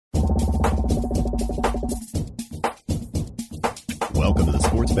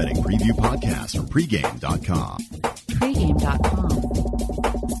sports betting preview podcast from pregame.com.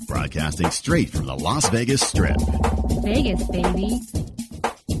 Pregame.com. Broadcasting straight from the Las Vegas Strip. Vegas, baby.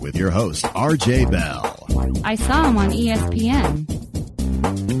 With your host, RJ Bell. I saw him on ESPN.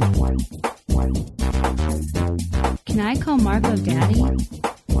 Can I call Marco Daddy?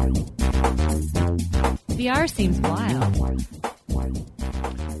 VR seems wild.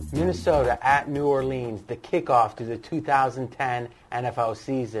 Minnesota at New Orleans, the kickoff to the 2010 NFL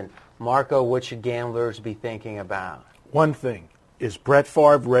season. Marco, what should gamblers be thinking about? One thing, is Brett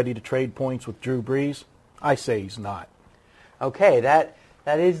Favre ready to trade points with Drew Brees? I say he's not. Okay, that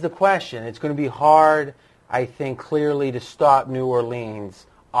is the question. It's going to be hard, I think, clearly to stop New Orleans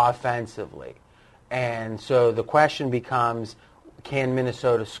offensively. And so the question becomes, can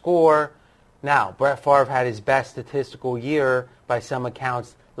Minnesota score? Now, Brett Favre had his best statistical year by some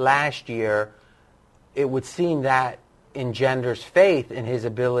accounts last year. It would seem that engenders faith in his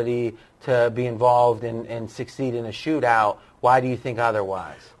ability to be involved and succeed in a shootout. Why do you think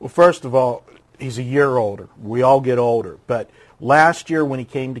otherwise? Well, first of all, he's a year older. We all get older. But last year when he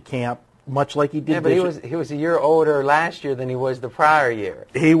came to camp, much like he did but he was a year older last year than he was the prior year.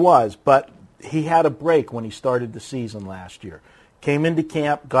 He was, but he had a break when he started the season last year. Came into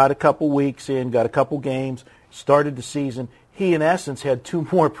camp, got a couple weeks in, got a couple games, started the season. He, in essence, had two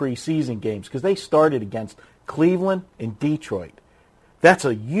more preseason games because they started against Cleveland and Detroit. That's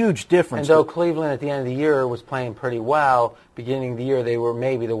a huge difference. And though Cleveland at the end of the year was playing pretty well, beginning of the year they were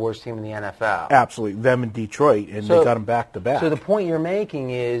maybe the worst team in the NFL. Absolutely, them in Detroit, and they got them back-to-back. So the point you're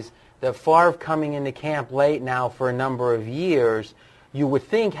making is that Favre coming into camp late now for a number of years, you would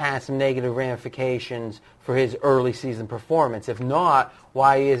think has some negative ramifications for his early season performance. If not,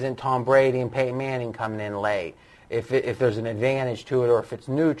 why isn't Tom Brady and Peyton Manning coming in late? If there's an advantage to it or if it's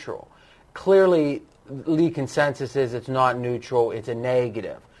neutral. Clearly, league consensus is it's not neutral, it's a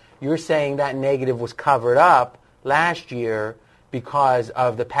negative. You're saying that negative was covered up last year because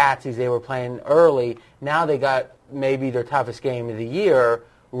of the patsies they were playing early. Now they got maybe their toughest game of the year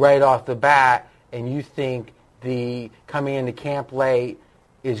right off the bat, and you think the coming into camp late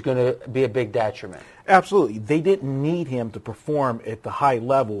is going to be a big detriment. Absolutely. They didn't need him to perform at the high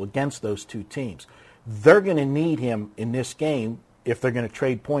level against those two teams. They're going to need him in this game if they're going to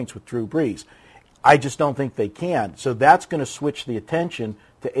trade points with Drew Brees. I just don't think they can. So that's going to switch the attention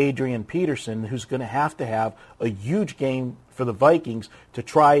to Adrian Peterson, who's going to have a huge game for the Vikings to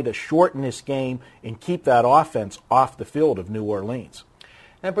try to shorten this game and keep that offense off the field of New Orleans.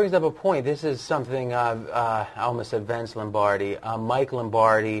 That brings up a point. This is something I almost said Vince Lombardi. Mike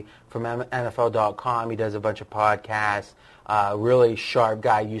Lombardi from NFL.com. He does a bunch of podcasts. Really sharp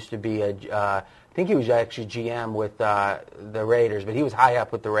guy. Used to be I think he was actually GM with the Raiders, but he was high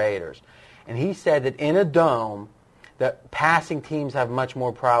up with the Raiders. And he said that in a dome, that passing teams have much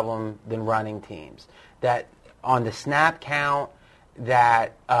more problem than running teams. That on the snap count,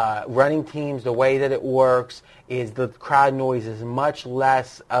 that running teams, the way that it works is the crowd noise is much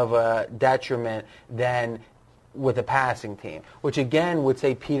less of a detriment than with a passing team, which again would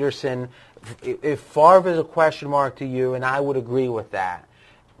say Peterson, if Favre is a question mark to you, and I would agree with that,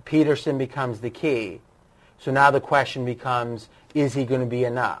 Peterson becomes the key. So now the question becomes, is he going to be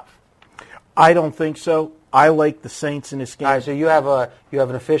enough? I don't think so. I like the Saints in this game. All right, so you have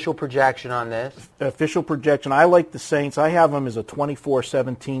an official projection on this. Official projection. I like the Saints. I have them as a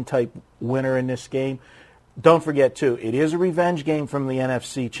 24-17 type winner in this game. Don't forget, too, it is a revenge game from the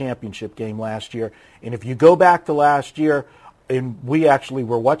NFC Championship game last year. And if you go back to last year, and we actually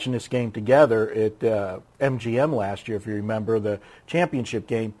were watching this game together at MGM last year, if you remember, the championship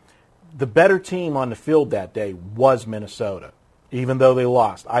game, the better team on the field that day was Minnesota. Even though they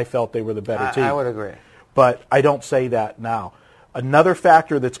lost, I felt they were the better team. I would agree. But I don't say that now. Another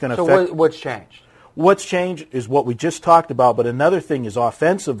factor that's going to affect... So what's changed? What's changed is what we just talked about, but another thing is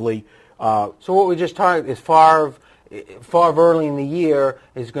offensively... so what we just talked is Favre early in the year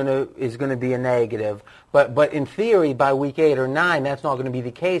is going to be a negative. But in theory, by week 8 or 9, that's not going to be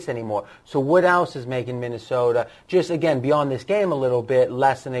the case anymore. So what else is making Minnesota, just again, beyond this game a little bit,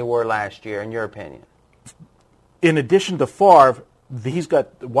 less than they were last year, in your opinion? In addition to Favre, he's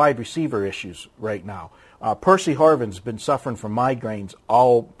got wide receiver issues right now. Percy Harvin's been suffering from migraines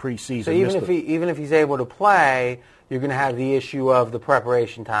all preseason. So even if he's able to play, you're going to have the issue of the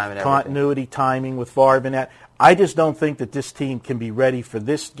preparation time and everything. Continuity, timing with Favre and that. I just don't think that this team can be ready for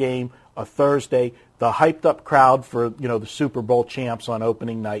this game, a Thursday. the hyped up crowd for the Super Bowl champs on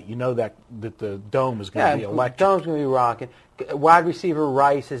opening night. You know that the dome is going to be electric. The dome's going to be rocking. Wide receiver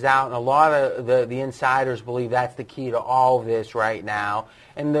Rice is out, and a lot of the insiders believe that's the key to all of this right now.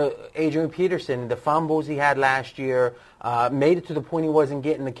 And Adrian Peterson, the fumbles he had last year, made it to the point he wasn't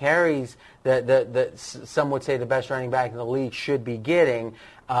getting the carries that some would say the best running back in the league should be getting.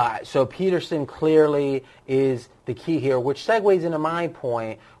 So Peterson clearly is the key here, which segues into my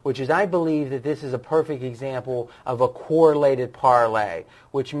point, which is I believe that this is a perfect example of a correlated parlay,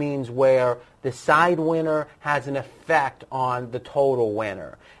 which means where the side winner has an effect on the total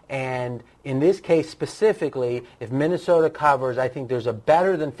winner. And in this case specifically, if Minnesota covers, I think there's a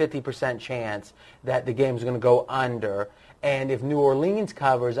better than 50% chance that the game's going to go under. And if New Orleans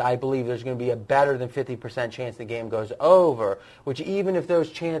covers, I believe there's going to be a better than 50% chance the game goes over, which even if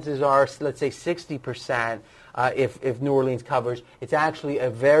those chances are, let's say, 60%, if New Orleans covers, it's actually a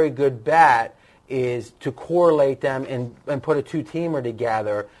very good bet is to correlate them and put a two-teamer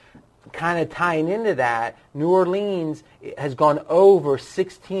together. Kind of tying into that, New Orleans has gone over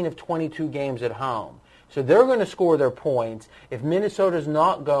 16 of 22 games at home. So they're going to score their points. If Minnesota's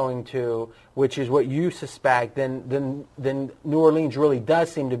not going to, which is what you suspect, then New Orleans really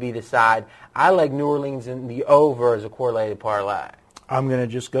does seem to be the side. I like New Orleans in the over as a correlated parlay. I'm going to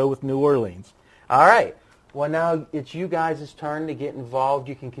just go with New Orleans. All right. Well, now it's you guys' turn to get involved.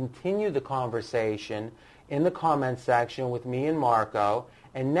 You can continue the conversation in the comments section with me and Marco.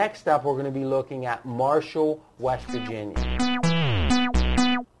 And next up, we're going to be looking at Marshall, West Virginia.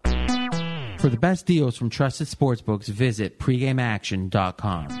 For the best deals from trusted sportsbooks, visit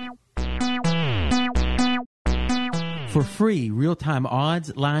pregameaction.com. For free real-time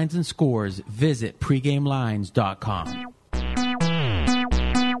odds, lines, and scores, visit pregamelines.com.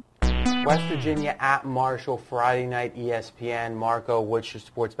 West Virginia at Marshall, Friday night, ESPN. Marco, what should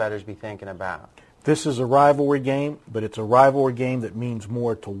sports bettors be thinking about? This is a rivalry game, but it's a rivalry game that means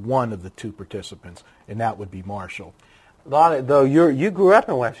more to one of the two participants, and that would be Marshall. Though you grew up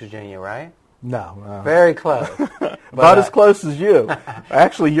in West Virginia, right? No. Very close. About as close as you.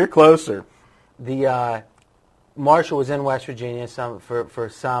 Actually, you're closer. The Marshall was in West Virginia. For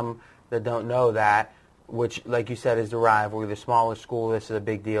some that don't know that, which, like you said, is the rivalry, the smaller school. This is a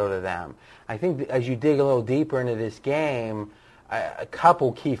big deal to them. I think as you dig a little deeper into this game, a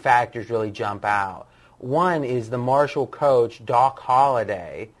couple key factors really jump out. One is the Marshall coach, Doc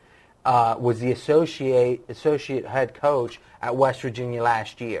Holliday, was the associate head coach at West Virginia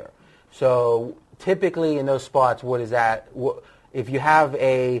last year. So typically in those spots, what is that? If you have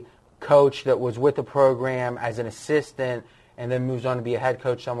a coach that was with the program as an assistant and then moves on to be a head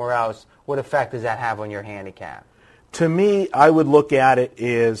coach somewhere else, what effect does that have on your handicap? To me, I would look at it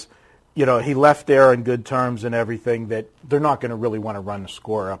as, he left there on good terms and everything, that they're not going to really want to run the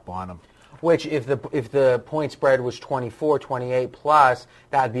score up on him. Which, if the point spread was 24, 28 plus,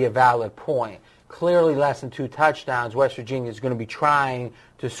 that would be a valid point. Clearly less than 2 touchdowns. West Virginia is going to be trying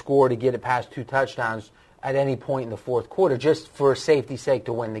to score to get it past 2 touchdowns at any point in the fourth quarter, just for safety's sake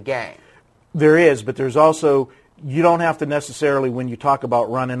to win the game. There is, but there's also, you don't have to necessarily, when you talk about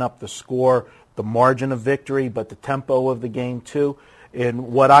running up the score, the margin of victory, but the tempo of the game too.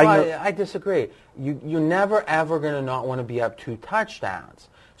 And what I disagree. You're never ever going to not want to be up 2 touchdowns.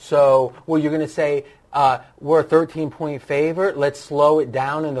 So, you're going to say, we're a 13-point favorite. Let's slow it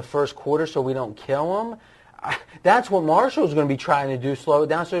down in the first quarter so we don't kill them. That's what Marshall's going to be trying to do, slow it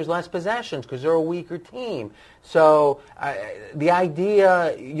down so there's less possessions because they're a weaker team. So the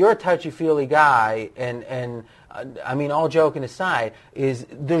idea, you're a touchy-feely guy, and I mean, all joking aside, is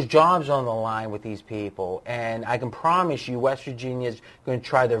there's jobs on the line with these people, and I can promise you West Virginia is going to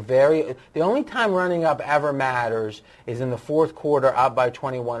try the only time running up ever matters is in the fourth quarter, up by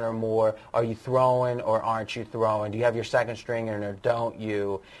 21 or more. Are you throwing or aren't you throwing? Do you have your second string in or don't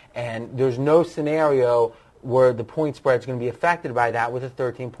you? And there's no scenario where the point spread is going to be affected by that with a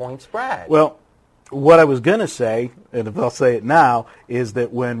 13-point spread. Well, what I was going to say, and if I'll say it now, is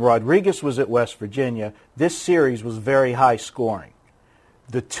that when Rodriguez was at West Virginia, this series was very high scoring.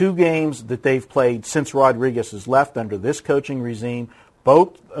 The 2 games that they've played since Rodriguez has left under this coaching regime,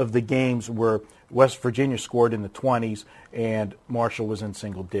 both of the games were West Virginia scored in the 20s and Marshall was in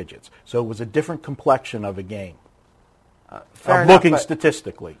single digits. So it was a different complexion of a game. Looking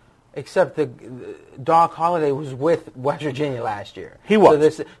statistically. Except Doc Holliday was with West Virginia last year. He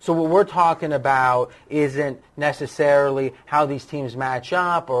was. So what we're talking about isn't necessarily how these teams match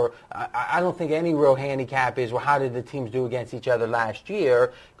up, or I don't think any real handicap is, well, how did the teams do against each other last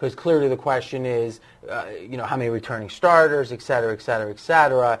year? Because clearly the question is, how many returning starters, et cetera, et cetera, et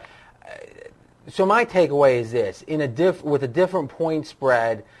cetera. So my takeaway is this: with a different point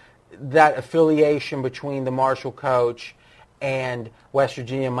spread, that affiliation between the Marshall coach and West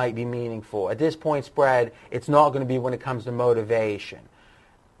Virginia might be meaningful. At this point spread, it's not going to be when it comes to motivation.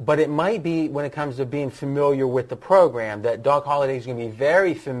 But it might be when it comes to being familiar with the program, that Doc Holliday is going to be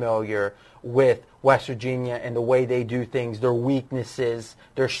very familiar with West Virginia and the way they do things, their weaknesses,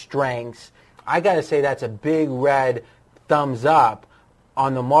 their strengths. I got to say that's a big red thumbs up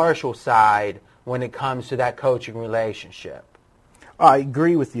on the Marshall side when it comes to that coaching relationship. I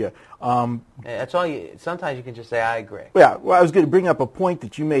agree with you. That's all you. Sometimes you can just say, I agree. Yeah, well, I was going to bring up a point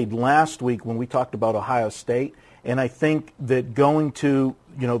that you made last week when we talked about Ohio State, and I think that going to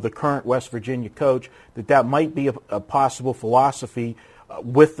the current West Virginia coach, that might be a possible philosophy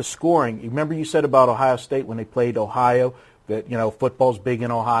with the scoring. Remember you said about Ohio State when they played Ohio that football's big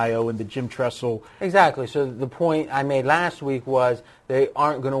in Ohio and the Jim Tressel. Exactly. So the point I made last week was they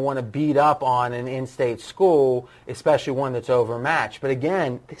aren't going to want to beat up on an in-state school, especially one that's overmatched. But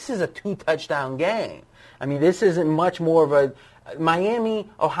again, this is a 2-touchdown game. I mean, this isn't much more of a Miami,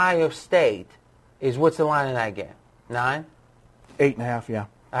 Ohio State is, what's the line in that game? 9? 8.5, yeah.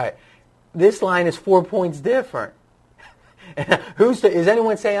 All right. This line is 4 points different. Is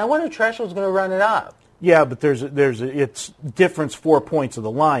anyone saying, I wonder if Tressel's going to run it up? Yeah, but it's difference 4 points of the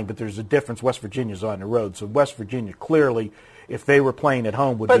line, but there's a difference. West Virginia's on the road, so West Virginia clearly, if they were playing at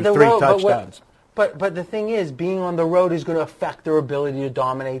home, would be 3 touchdowns. But the thing is, being on the road is going to affect their ability to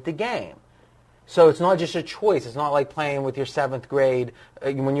dominate the game. So it's not just a choice. It's not like playing with your 7th grade,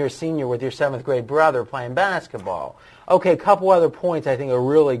 when you're a senior with your 7th grade brother playing basketball. Okay, a couple other points I think are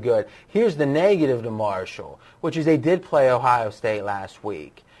really good. Here's the negative to Marshall, which is they did play Ohio State last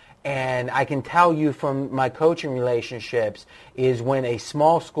week. And I can tell you from my coaching relationships is when a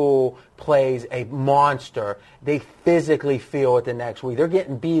small school plays a monster, they physically feel it the next week. They're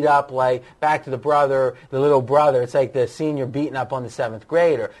getting beat up like back to the little brother. It's like the senior beating up on the 7th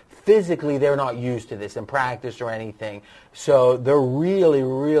grader. Physically, they're not used to this in practice or anything. So they're really,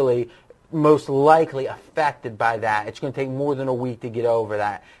 really most likely affected by that. It's going to take more than a week to get over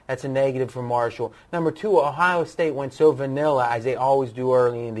that. That's a negative for Marshall. Number 2, Ohio State went so vanilla, as they always do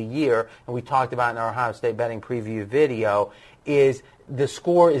early in the year, and we talked about in our Ohio State betting preview video, is the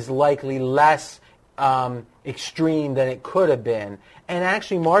score is likely less extreme than it could have been. And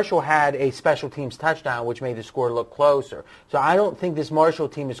actually, Marshall had a special teams touchdown, which made the score look closer. So I don't think this Marshall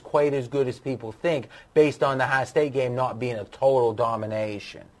team is quite as good as people think, based on the Ohio State game not being a total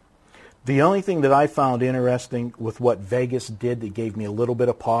domination. The only thing that I found interesting with what Vegas did that gave me a little bit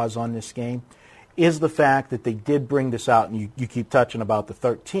of pause on this game is the fact that they did bring this out, and you keep touching about the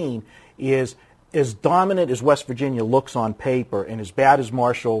 13, is as dominant as West Virginia looks on paper and as bad as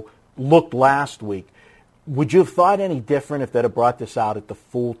Marshall looked last week, would you have thought any different if they'd have brought this out at the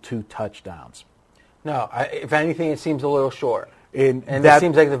full 2 touchdowns? No. If anything, it seems a little short. And it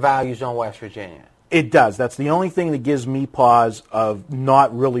seems like the value's on West Virginia. It does. That's the only thing that gives me pause of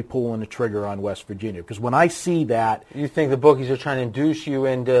not really pulling the trigger on West Virginia. Because when I see that... You think the bookies are trying to induce you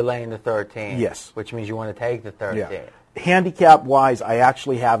into laying the 13? Yes. Which means you want to take the 13. Yeah. Handicap-wise, I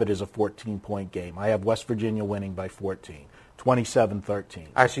actually have it as a 14-point game. I have West Virginia winning by 14, 27-13. All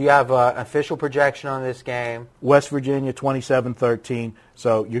right, so you have an official projection on this game. West Virginia, 27-13.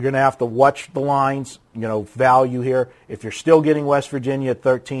 So you're going to have to watch the lines, value here. If you're still getting West Virginia at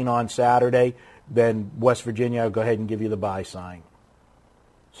 13 on Saturday, then West Virginia, I'll go ahead and give you the buy sign.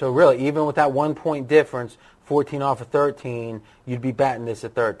 So really, even with that 1 point difference, 14 off of 13, you'd be betting this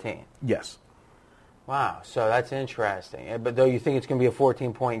at 13? Yes. Wow, so that's interesting. But though you think it's going to be a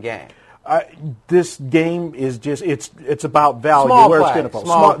 14-point game? This game is just, it's about value. Small where play. It's going to fall.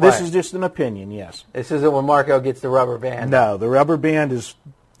 Small play. This is just an opinion, yes. This isn't when Marco gets the rubber band. No, the rubber band is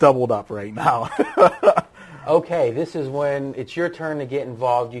doubled up right now. Okay, this is when it's your turn to get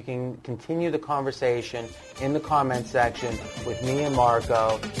involved. You can continue the conversation in the comment section with me and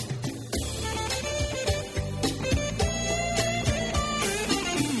Marco.